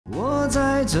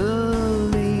在这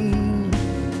里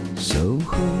守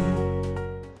候。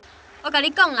我甲你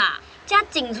讲啦，遮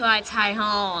种出来的菜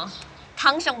吼，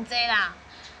糖上济啦。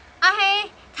啊嘿，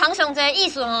糖上济意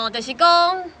思吼，就是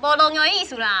讲无农药的意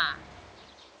思啦。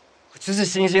就是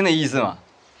新鲜的意思嘛。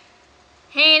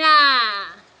嘿啦。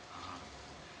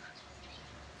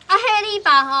啊嘿，你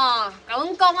爸吼甲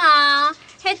阮讲啊，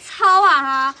迄草啊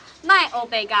哈。 莫黑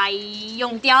白甲伊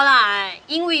用掉啦，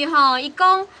因为吼，伊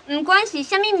讲不管是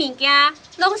啥物物件，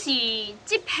拢是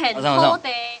这片土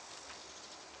地。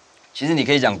其实你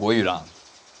可以讲国语啦，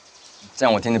这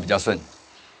样我听得比较顺。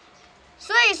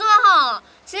所以说吼，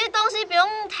其实东西不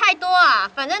用太多啊，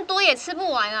反正多也吃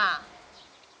不完啊。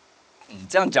你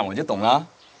这样讲我就懂啦。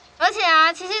而且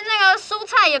啊，其实那个蔬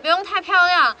菜也不用太漂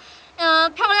亮，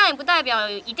漂亮也不代表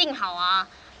一定好啊。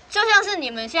就像是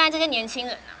你们现在这些年轻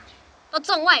人啊。 都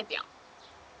重外表，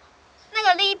那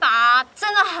个李爸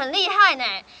真的很厉害呢，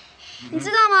你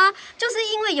知道吗？就是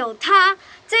因为有他，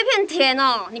这片田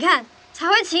哦，你看才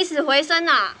会起死回生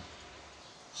呐。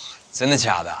真的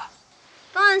假的？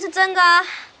当然是真的啊！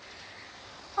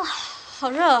哇，好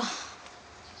热，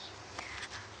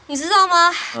你知道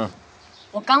吗？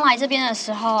我刚来这边的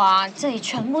时候啊，这里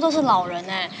全部都是老人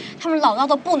哎，他们老到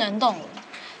都不能动了。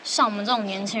像我们这种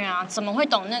年轻人啊，怎么会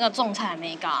懂那个种菜的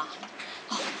美感？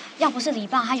哦。 要不是李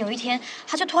爸，他有一天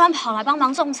他就突然跑来帮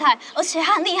忙种菜，而且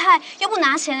他很厉害，又不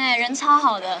拿钱哎，人超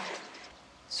好的。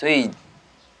所以，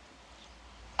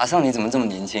阿尚你怎么这么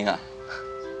年轻啊？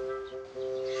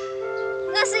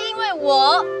那是因为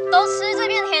我都吃这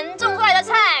片田种出来的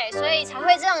菜，所以才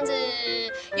会这样子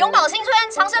永葆青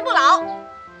春，长生不老。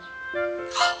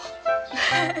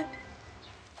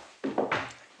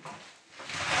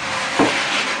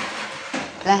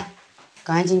来，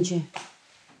赶快进去。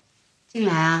 进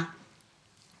来啊！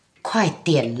快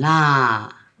点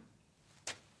啦！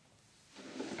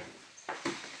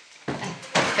哎，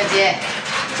小杰，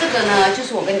这个呢就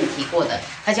是我跟你提过的，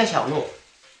他叫小洛。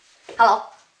Hello。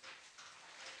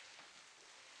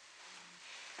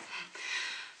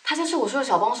他就是我说的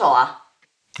小帮手啊。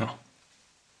哦。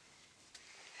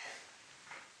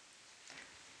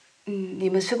你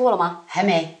们吃过了吗？还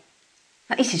没。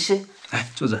那一起吃。来，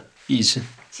坐着，一起吃。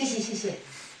谢谢，谢谢。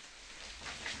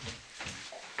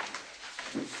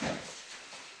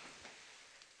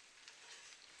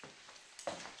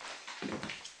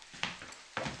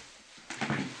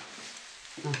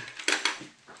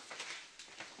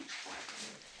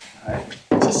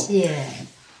 谢谢，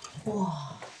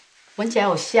哇，闻起来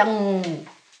好香哦！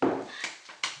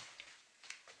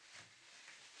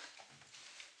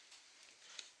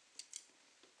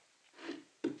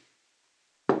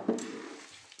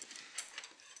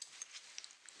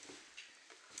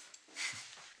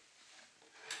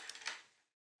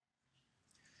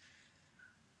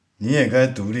你也该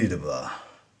独立的吧？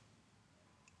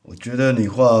我觉得你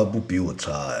画不比我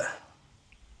差哎。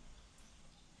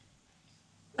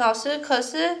 老师，可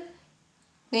是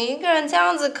你一个人这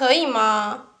样子可以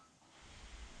吗？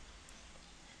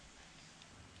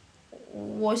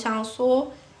我想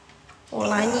说，我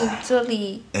来你这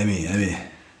里。Amy，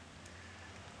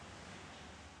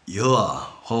 以后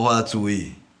啊，画画要注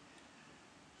意，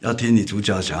要听你主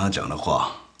角想要讲的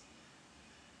话。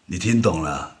你听懂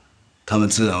了，他们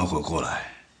自然会活过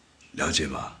来，了解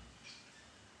吗？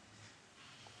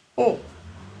哦。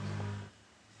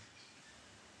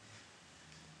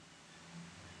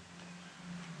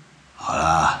 好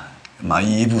啦，干嘛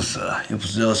依依不舍了？又不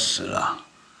是要死了，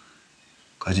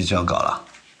快去交稿了，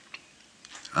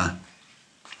啊！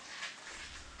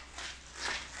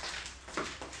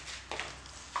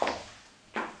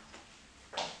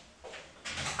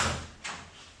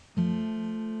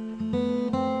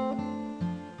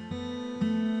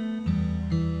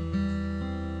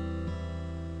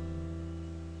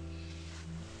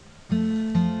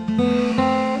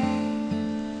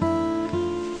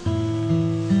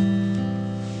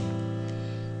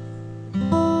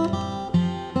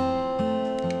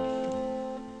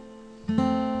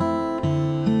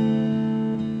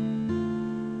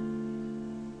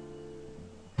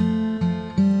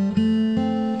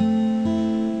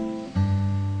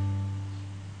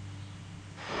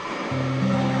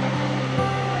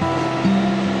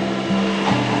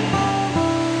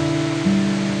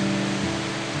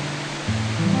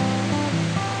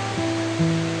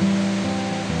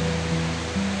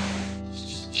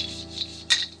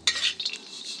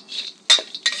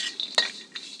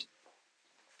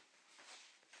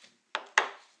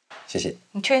谢谢。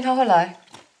你确定他会来？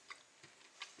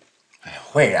哎，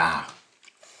会啦。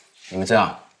你们知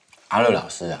道，阿乐老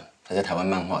师啊，他在台湾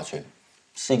漫画圈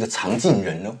是一个常进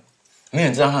人哦，没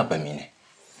人知道他的本名呢。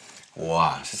我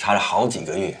啊是查了好几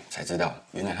个月才知道，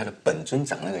原来他的本尊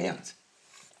长那个样子。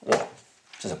哇，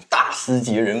这种大师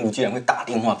级的人物竟然会打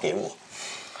电话给我，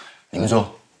你们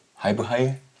说嗨不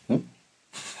嗨？嗯？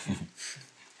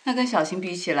那跟小琴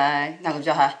比起来，哪个比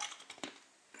较嗨？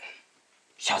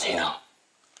小琴啊，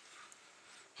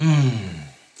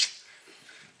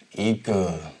一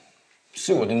个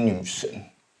是我的女神，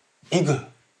一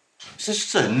个是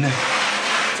神呢。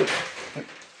这，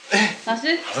老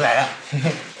师，老师来了。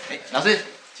老师，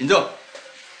请坐。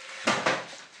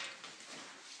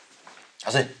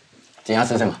老师，今天要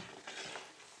吃什么？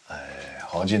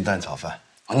黄金蛋炒饭。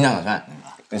黄金蛋炒饭，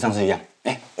跟上次一样。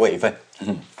我有一份。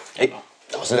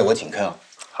老师的我请客哦。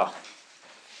好。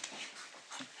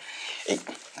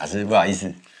老师不好意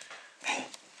思，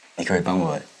你可不可以帮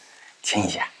我签一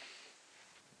下？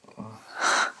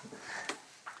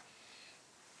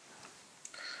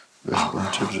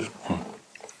这不是。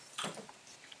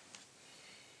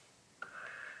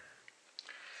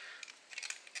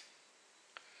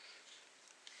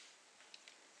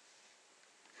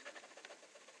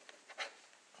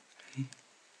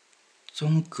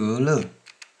钟格乐，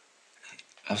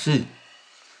老师，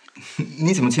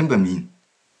你怎么签本名？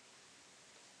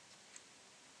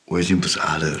我已经不是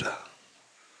阿乐了。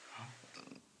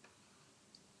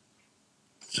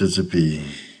这支笔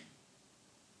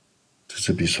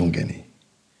送给你，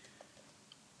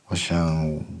我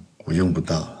想我用不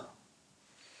到了。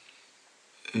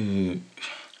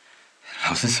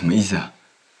老师什么意思啊？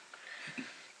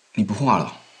你不画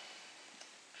了？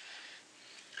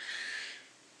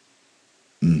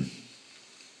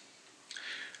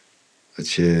而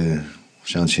且我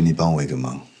想请你帮我一个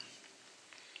忙。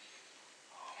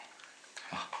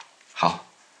好。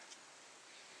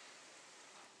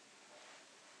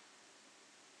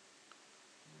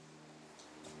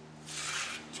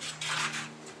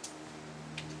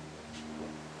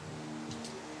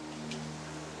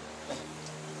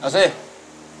老师，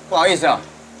不好意思啊，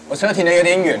我车停的有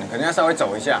点远，可能要稍微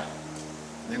走一下。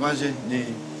没关系，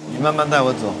你慢慢带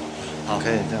我走。好，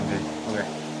可以，这样可以。OK，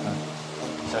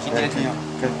小心阶梯哦。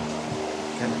可以。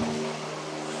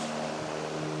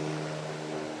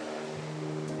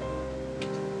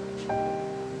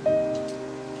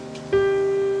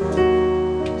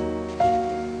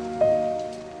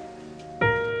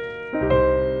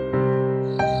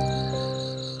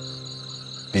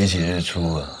比起日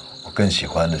出啊，我更喜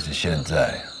欢的是现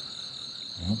在。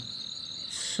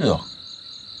是哦。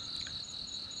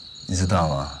你知道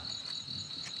吗？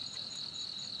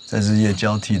在日夜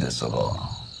交替的时候，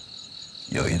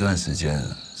有一段时间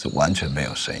是完全没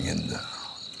有声音的，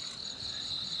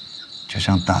就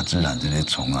像大自然这些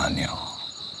虫啊鸟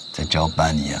在交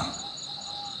班一样。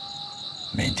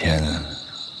每天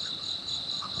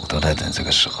我都在等这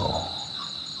个时候，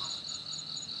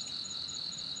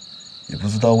也不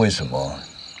知道为什么，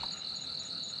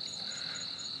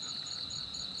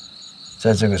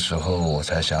在这个时候我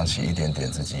才想起一点点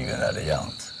自己原来的样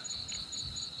子。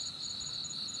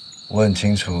我很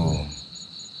清楚，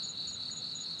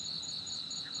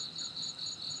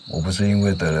我不是因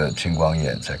为得了青光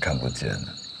眼才看不见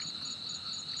的，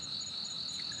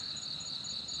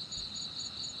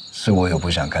是我有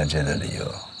不想看见的理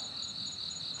由，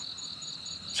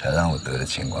才让我得了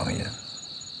青光眼。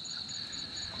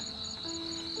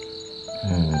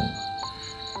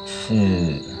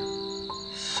是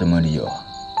什么理由啊？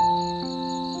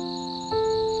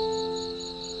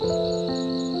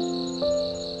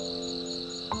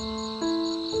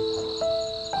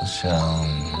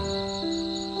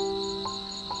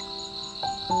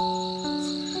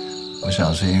我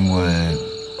想是因为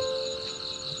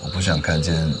我不想看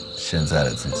见现在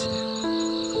的自己。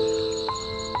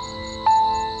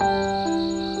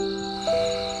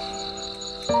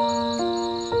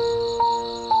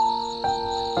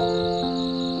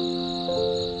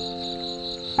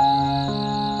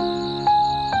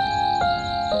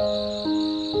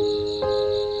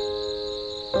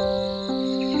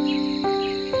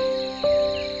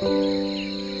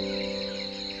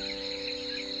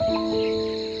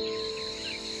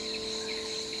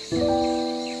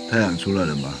太阳出来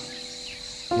了吗？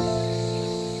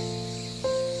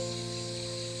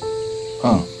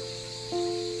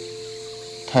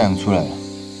太阳出来了。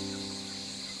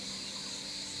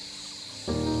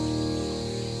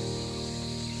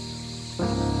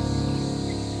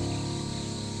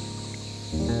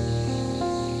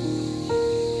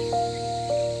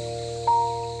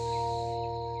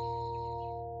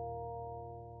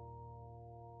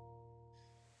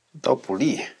倒不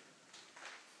利。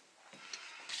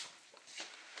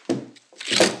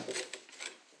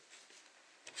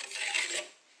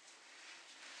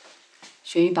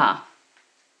选一把。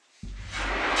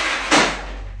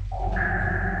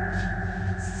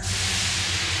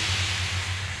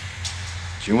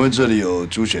请问这里有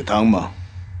猪血汤吗？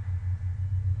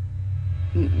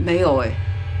没有哎。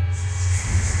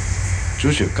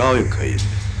猪血糕也可以。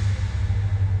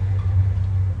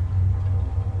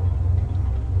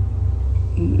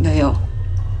没有。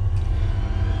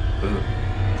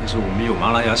但是我们有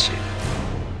麻辣鸭血，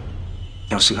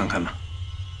要试看看吗？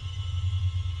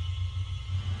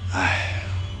哎，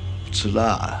不吃辣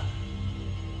啊。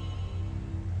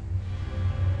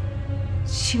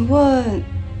请问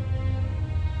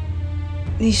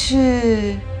你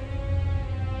是？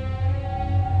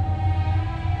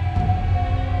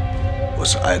我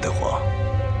是爱德华。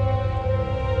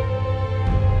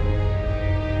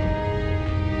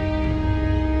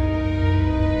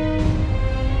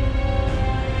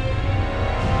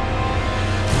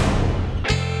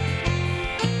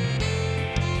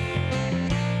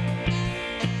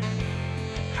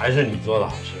还是你做的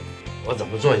好吃，我怎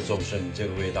么做也做不出你这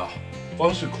个味道，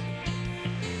光是苦。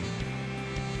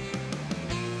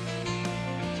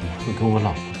怎么会跟我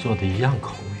老婆做的一样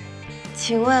口味？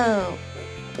请问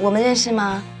我们认识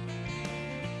吗？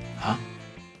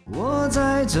我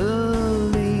在这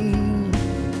里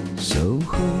守